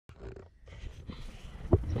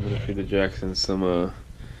I'm gonna feed the Jackson some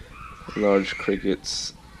large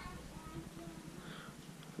crickets.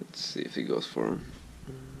 Let's see if he goes for them.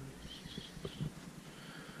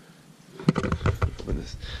 Open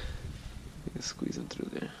this. You can squeeze him through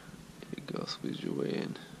there. There you go. Squeeze your way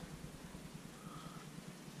in.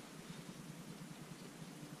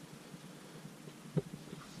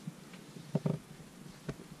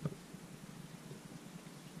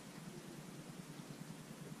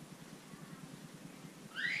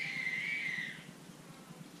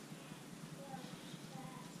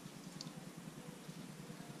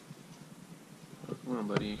 Come on,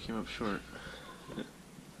 buddy. You came up short.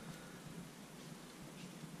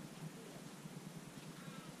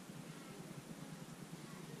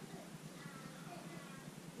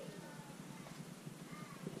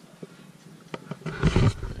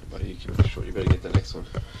 Buddy, you came up short. You better get the next one.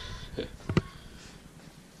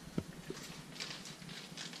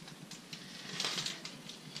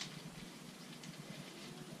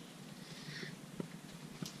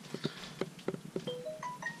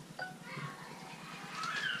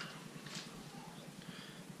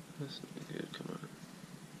 This will be good. Come on.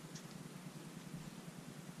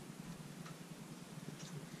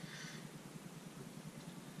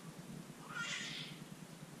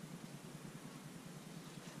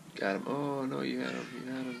 Got him. Oh no, you had him.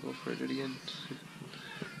 You had him. Go for it. Do it again.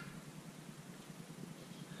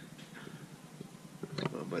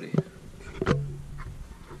 Come on, buddy. There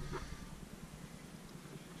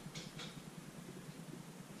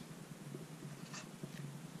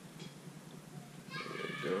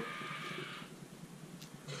you go.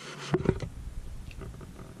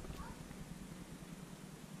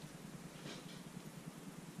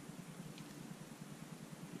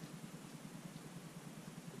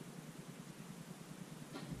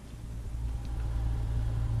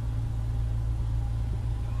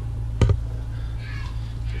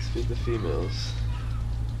 Let's feed the females.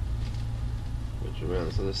 Which around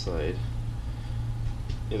this other side.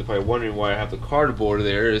 Yeah, they're probably wondering why I have the cardboard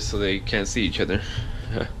there, is so they can't see each other.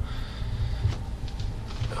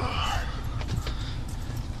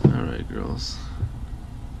 Alright, girls.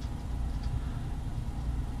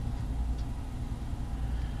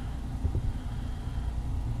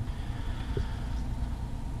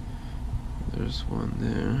 There's one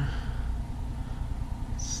there.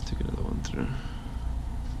 Let's stick another one through.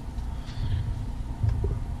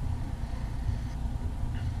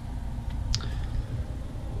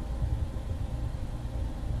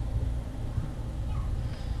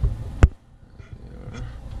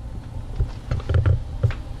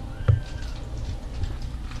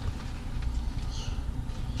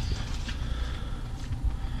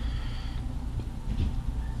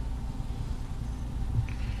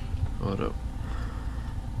 Hold up.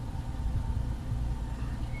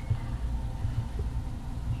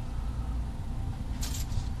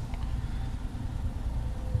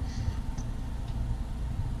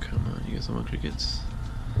 Come on, you get some more crickets.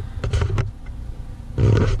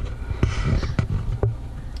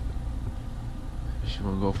 She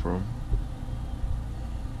won't go for them.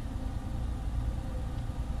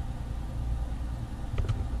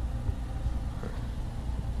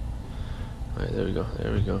 Alright, there we go,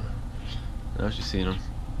 there we go. Now she's seen them.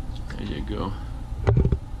 There you go.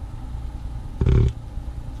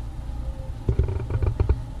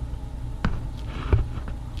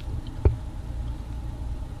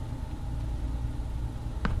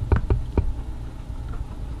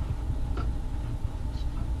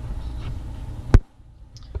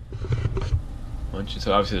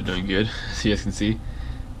 So obviously they're doing good, as you guys can see.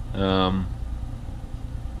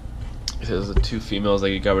 There's the two females,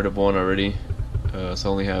 like I got rid of one already. So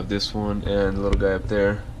I only have this one and the little guy up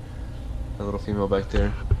there. A little female back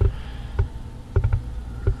there.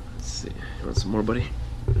 Let's see. You want some more, buddy?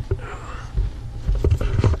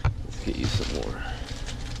 Let's get you some more.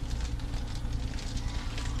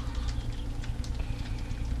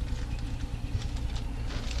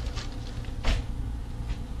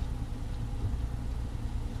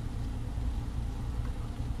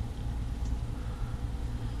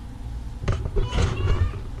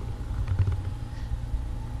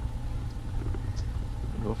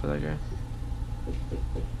 Go for that guy.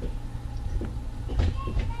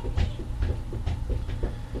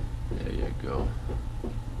 There you go.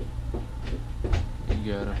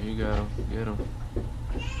 You got him, you got him, get him.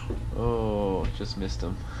 Oh, just missed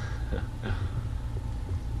him.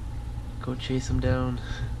 Go chase him down.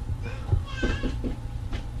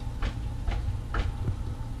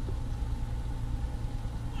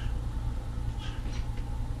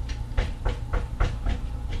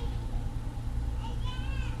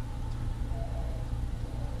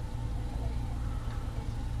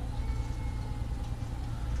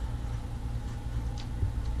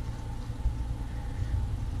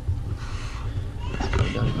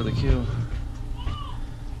 for the kill.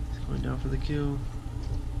 He's going down for the kill.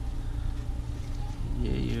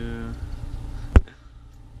 Yeah.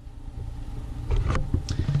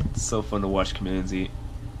 It's so fun to watch chameleons eat.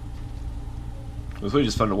 It was really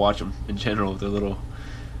just fun to watch them in general, with their little,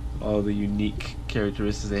 all the unique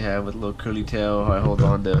characteristics they have, with a little curly tail, how I hold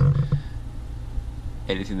on to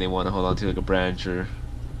anything they want to hold on to, like a branch, or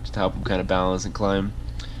just to help them kind of balance and climb.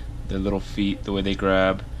 Their little feet, the way they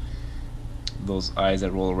grab, those eyes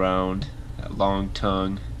that roll around, that long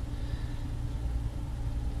tongue.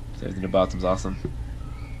 Everything about them's awesome.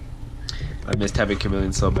 I missed having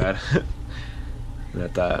chameleons so bad. And I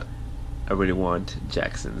thought I really want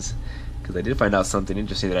Jacksons, because I did find out something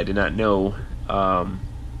interesting that I did not know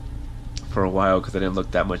for a while, because I didn't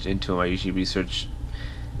look that much into them. I usually research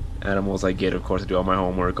animals I get. Of course, I do all my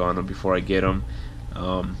homework on them before I get them.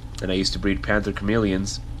 And I used to breed panther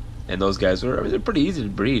chameleons, and those guys were, I mean, they're pretty easy to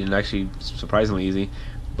breed, and actually surprisingly easy.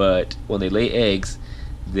 But when they lay eggs,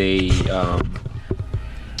 they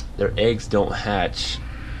their eggs don't hatch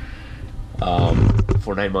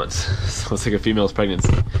for 9 months. So it's like a female's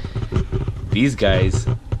pregnancy. These guys,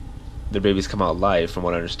 their babies come out live, from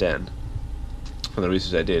what I understand from the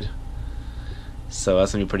research I did. So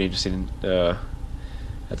that's gonna be pretty interesting.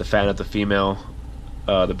 At the fatten up the female,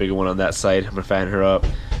 the bigger one on that side, I'm gonna fatten her up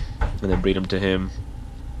and then breed him to him.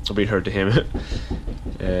 I'll breed her to him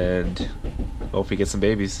and hopefully get some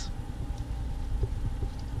babies.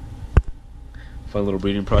 Fun little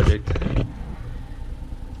breeding project.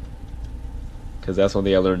 Because that's one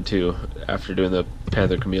thing I learned too after doing the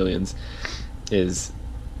panther chameleons, is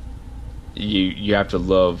you have to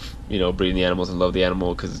love, you know, breeding the animals and love the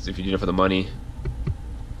animal, because if you do it for the money,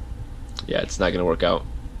 yeah, it's not gonna work out.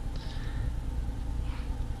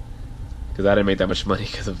 Because I didn't make that much money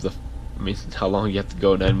because of the, I mean, how long you have to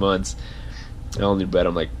go, 9 months. I only bred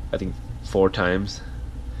them like, I think 4 times,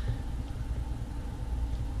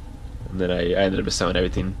 and then I ended up selling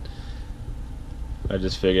everything. I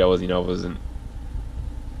just figured I wasn't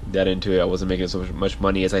that into it. I wasn't making so much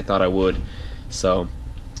money as I thought I would, so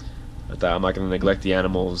I thought, I'm not going to neglect the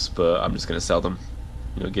animals, but I'm just going to sell them,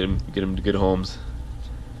 you know, get them to good homes.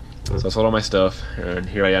 So I sold all my stuff, and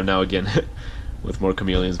here I am now again with more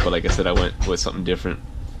chameleons. But like I said, I went with something different.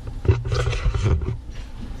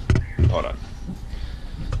 Hold on.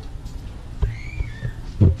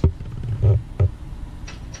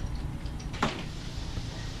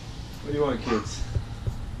 What do you want, kids?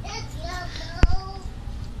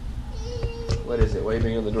 What is it? Why are you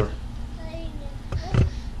banging on the door?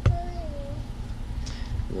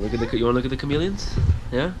 You want to look at the chameleons?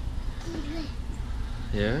 Yeah?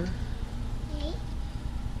 Yeah?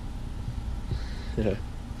 Yeah.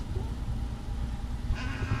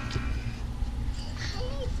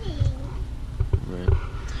 Right.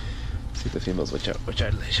 See the females. Watch out, watch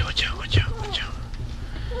out, Alicia. Watch out, watch out, watch out.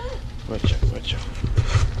 Watch out, watch out.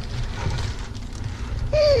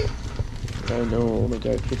 I know, oh my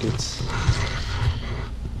god, crickets.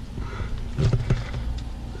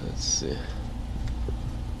 Let's see.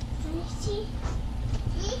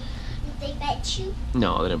 Did they bite you?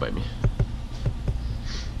 No, they didn't bite me.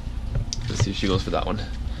 Let's see if she goes for that one.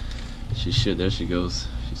 She should. There she goes.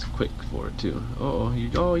 She's quick for it too. Oh,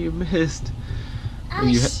 you missed.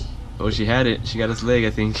 Oh, she had it. She got its leg,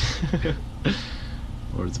 I think,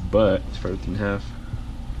 or its butt. It's probably in half.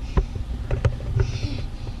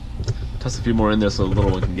 Toss a few more in there so the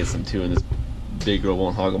little one can get some too, and this big girl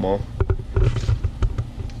won't hog them all.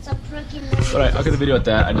 Alright, I'll get the video at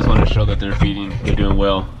that. I just wanted to show that they're feeding. They're doing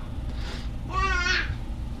well.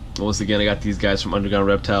 Once again, I got these guys from Underground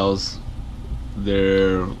Reptiles.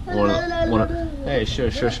 They're one of hey,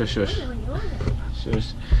 shush. They're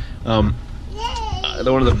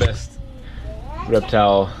one of the best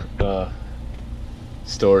reptile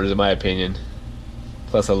stores in my opinion.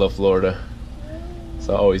 Plus I love Florida,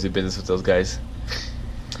 so I always do business with those guys.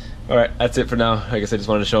 Alright, that's it for now. Like I said, just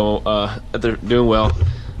wanted to show that they're doing well,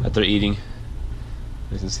 that they're eating.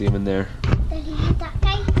 You can see them in there. Did he eat that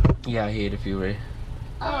guy? Yeah, he ate a few, Ray.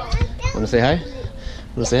 Oh. Wanna say hi?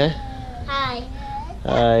 Wanna say hi? Hi.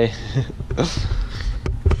 Hi.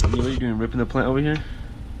 What are you doing? Ripping the plant over here?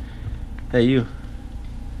 Hey, you.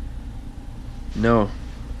 No.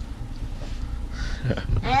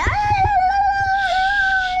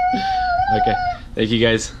 Okay. Thank you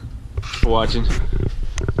guys for watching.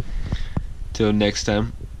 Till next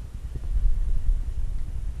time.